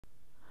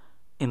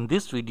In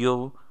this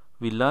video,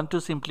 we learn to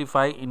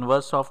simplify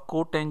inverse of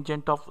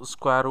cotangent of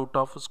square root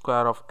of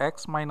square of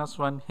x minus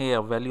 1.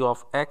 Here value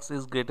of x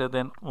is greater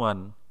than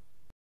 1.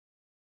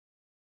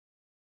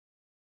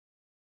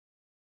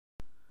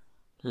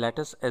 Let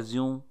us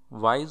assume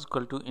y is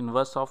equal to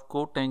inverse of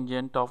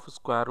cotangent of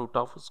square root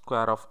of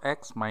square of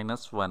x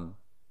minus 1.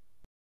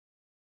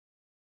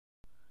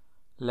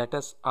 Let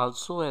us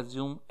also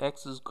assume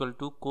x is equal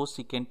to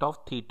cosecant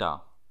of theta.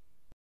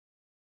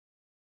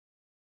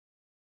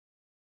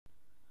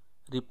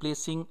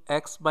 Replacing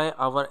x by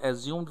our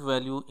assumed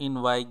value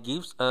in y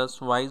gives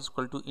us y is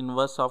equal to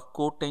inverse of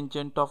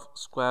cotangent of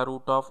square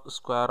root of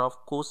square of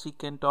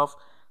cosecant of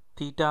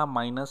theta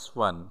minus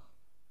 1.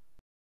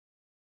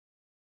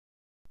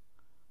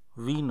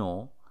 We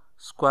know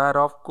square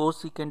of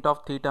cosecant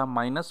of theta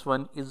minus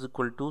 1 is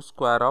equal to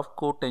square of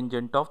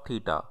cotangent of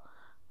theta.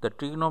 The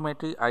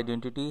trigonometry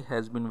identity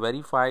has been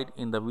verified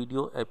in the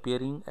video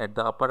appearing at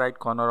the upper right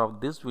corner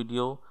of this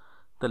video.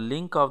 The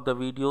link of the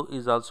video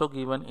is also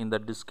given in the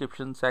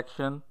description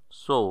section.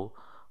 So,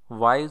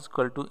 y is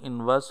equal to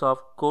inverse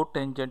of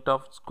cotangent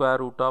of square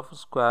root of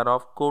square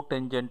of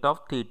cotangent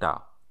of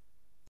theta.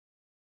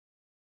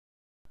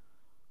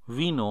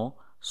 We know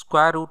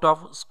square root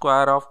of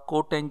square of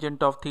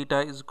cotangent of theta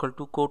is equal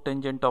to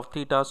cotangent of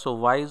theta. So,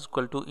 y is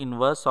equal to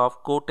inverse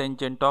of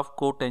cotangent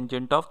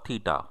of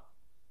theta.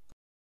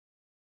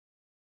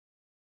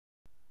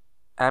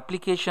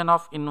 Application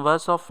of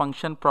inverse of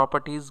function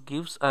properties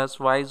gives us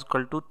y is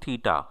equal to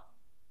theta.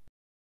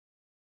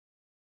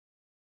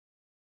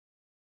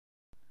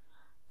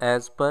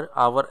 As per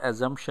our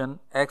assumption,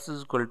 x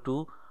is equal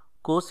to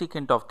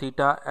cosecant of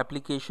theta.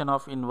 Application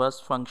of inverse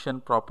function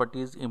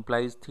properties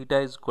implies theta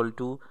is equal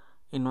to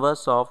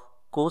inverse of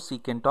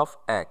cosecant of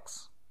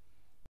x.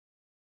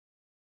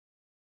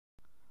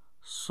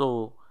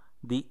 So,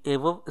 the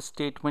above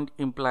statement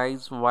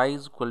implies y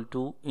is equal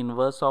to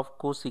inverse of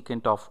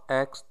cosecant of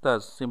x.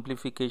 Thus,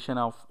 simplification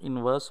of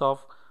inverse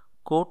of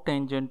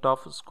cotangent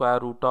of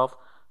square root of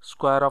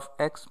square of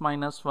x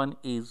minus 1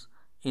 is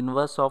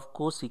inverse of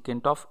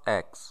cosecant of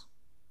x.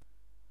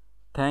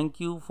 Thank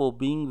you for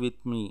being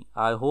with me.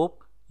 I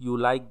hope you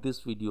like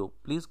this video.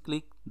 Please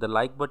click the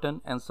like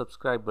button and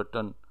subscribe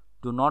button.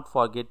 Do not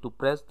forget to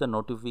press the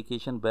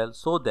notification bell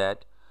so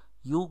that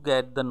you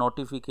get the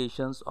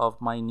notifications of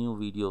my new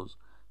videos.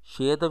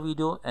 Share the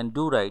video and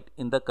do write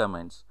in the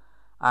comments.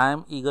 I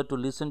am eager to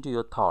listen to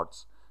your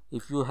thoughts.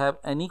 If you have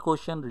any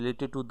question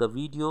related to the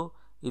video,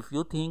 if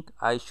you think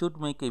I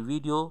should make a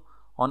video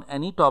on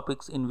any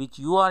topics in which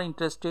you are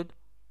interested,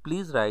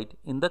 please write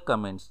in the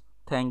comments.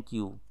 Thank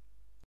you.